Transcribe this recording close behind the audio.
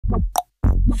I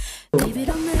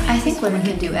think women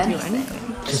can do anything.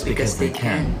 Just because they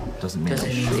can doesn't mean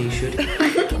they should.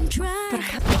 It's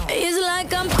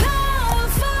like I'm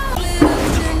powerful, little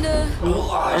tender.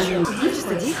 Just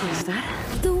a decoy, is that?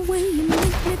 The way you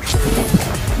make me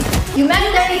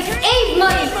Humanitarian aid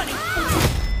money!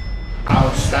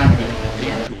 Outstanding.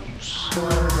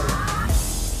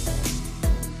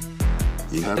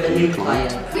 You have a new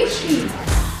client.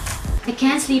 I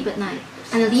can't sleep at night.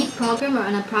 An elite programmer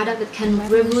on a product that can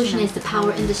revolutionize the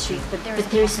power industry, but there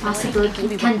is possibility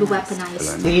it can be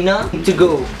weaponized. Lena, to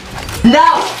go.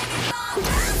 Now!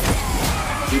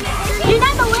 You're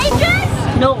not the waitress?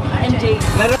 No, I'm Jake.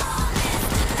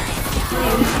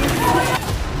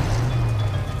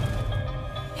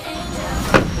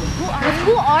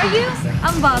 Who are you?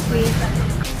 I'm Buckley.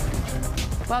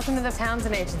 Welcome to the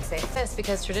Townsend Agency. This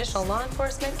because traditional law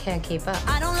enforcement can't keep up.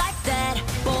 I don't like that,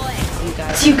 boy.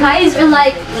 So you guys are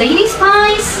like lady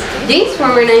spies? Jinx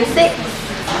from her namesake.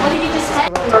 What did you just say?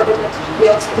 But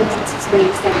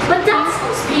that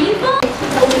sounds painful.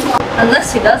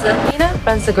 Unless she doesn't. Lena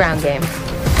runs the ground game.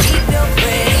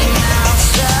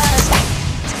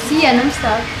 See ya, I'm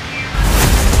stuck.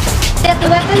 Get the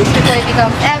weapons before it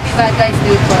becomes every bad guy's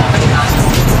new club.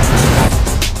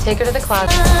 Take her to the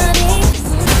closet.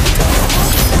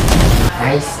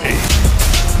 I see.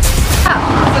 So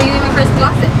you in my first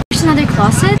closet. There's another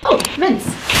closet? Oh, Vince.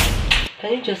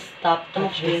 Can you just stop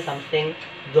touching something?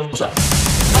 Thumbs up.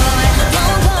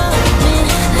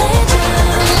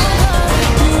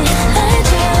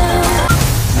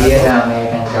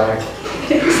 American color.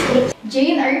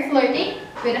 Jane, are you flirting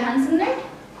with a handsome nerd?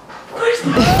 Of course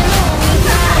not.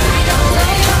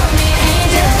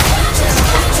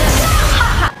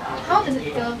 How does it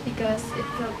feel? Because it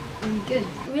felt really good.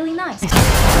 Really nice. We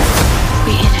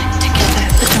in it together,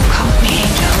 but don't call me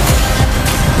angel.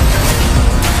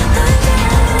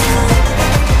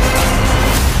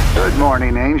 Good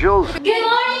morning, angels. Good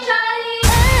morning!